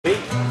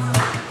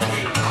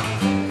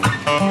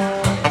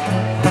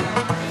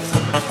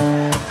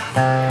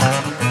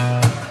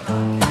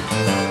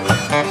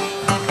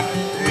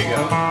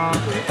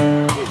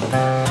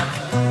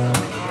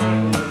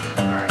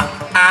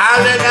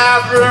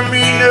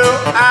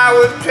I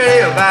was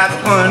trailed by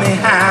 20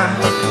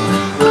 hounds.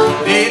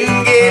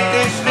 Didn't get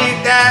to sleep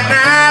that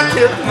night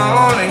till the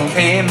morning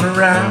came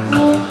around.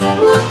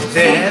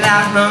 Said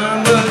I'd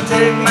run but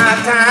take my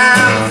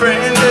time. A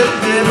friend that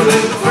lived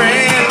with a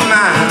friend of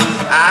mine.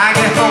 I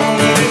get home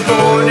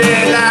before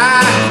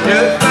daylight,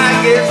 just might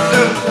get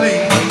some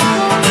sleep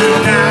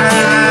tonight.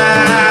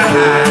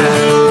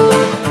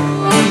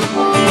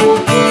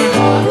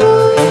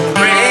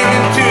 Ran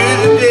into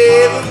the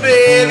devil,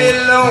 baby,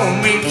 loaned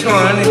me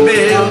 20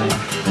 bills.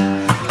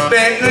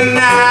 Spent the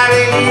night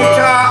in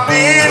Utah,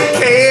 then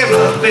came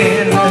up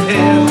in the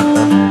hills.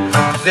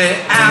 Said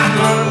I'm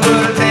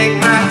gonna take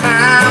my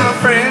time. A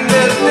friend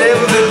that's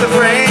living with a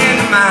friend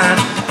of mine.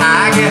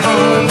 I get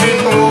home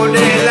before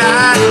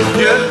daylight,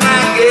 just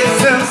might get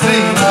some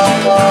sleep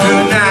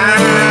tonight.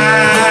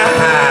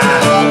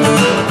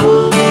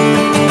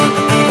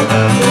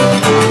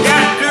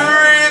 Got two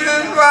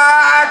reasons why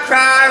I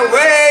cry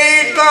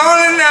awake all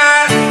the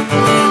night.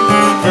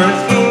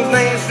 First one's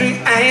Main Street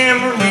Anne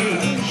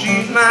Marie,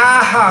 she's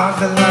my heart's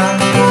alive.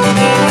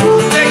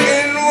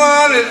 Second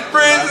one is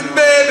prison,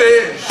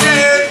 baby,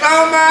 she's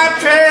on my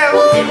trail.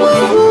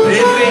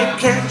 If it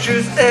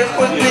catches up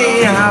with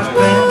me, I'll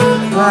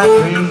spend my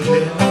dream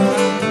jail.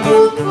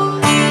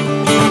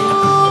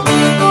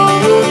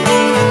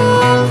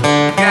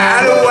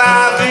 Got a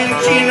wife in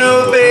Chino,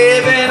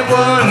 baby, and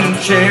one in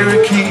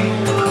Cherokee.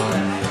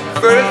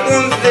 First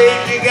one said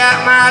she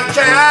got my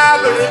child,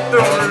 but it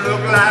don't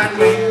look like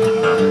me.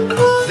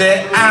 Said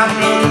I'm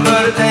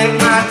gonna take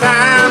my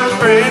time. A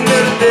friend of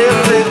the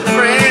devil is a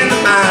friend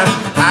of mine.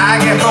 I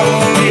get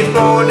home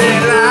before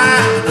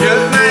daylight,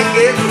 just might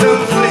get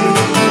some sleep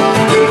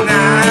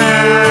tonight.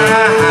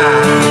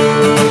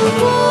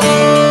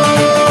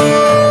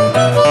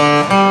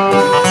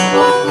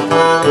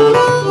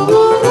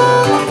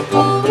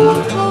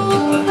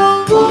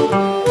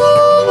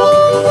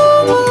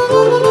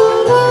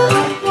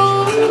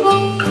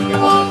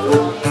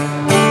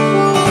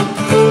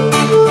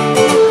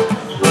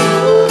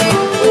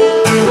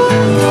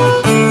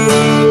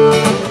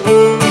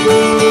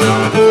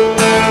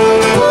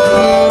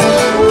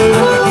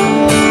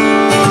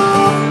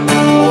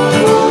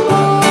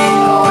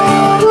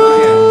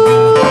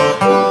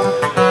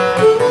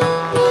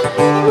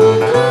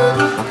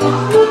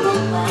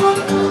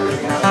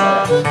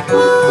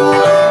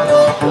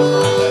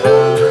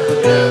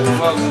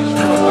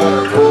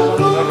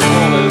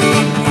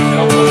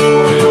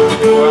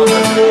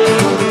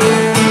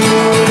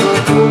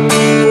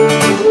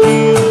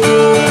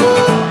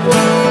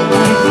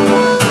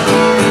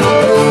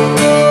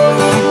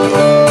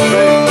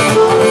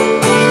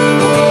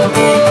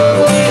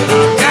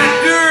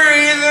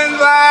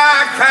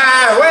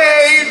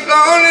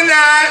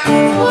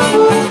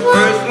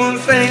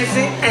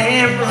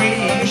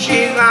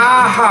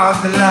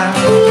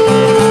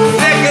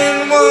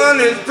 Second one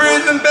is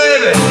prison,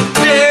 baby,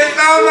 she's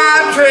on my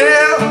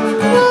trail.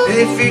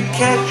 If he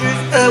catches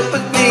up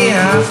with me,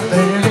 I'll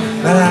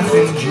spend my life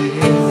in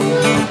jail.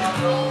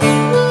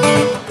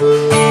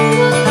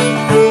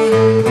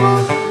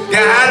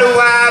 Got a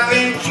wife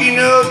in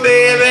Chino,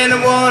 baby,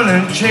 and one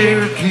in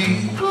Cherokee.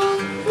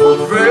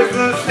 First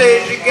one said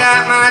she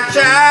got my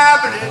child,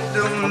 but it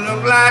don't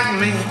look like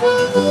me.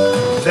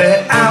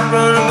 Said I'm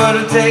running, but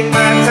to take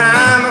my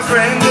time.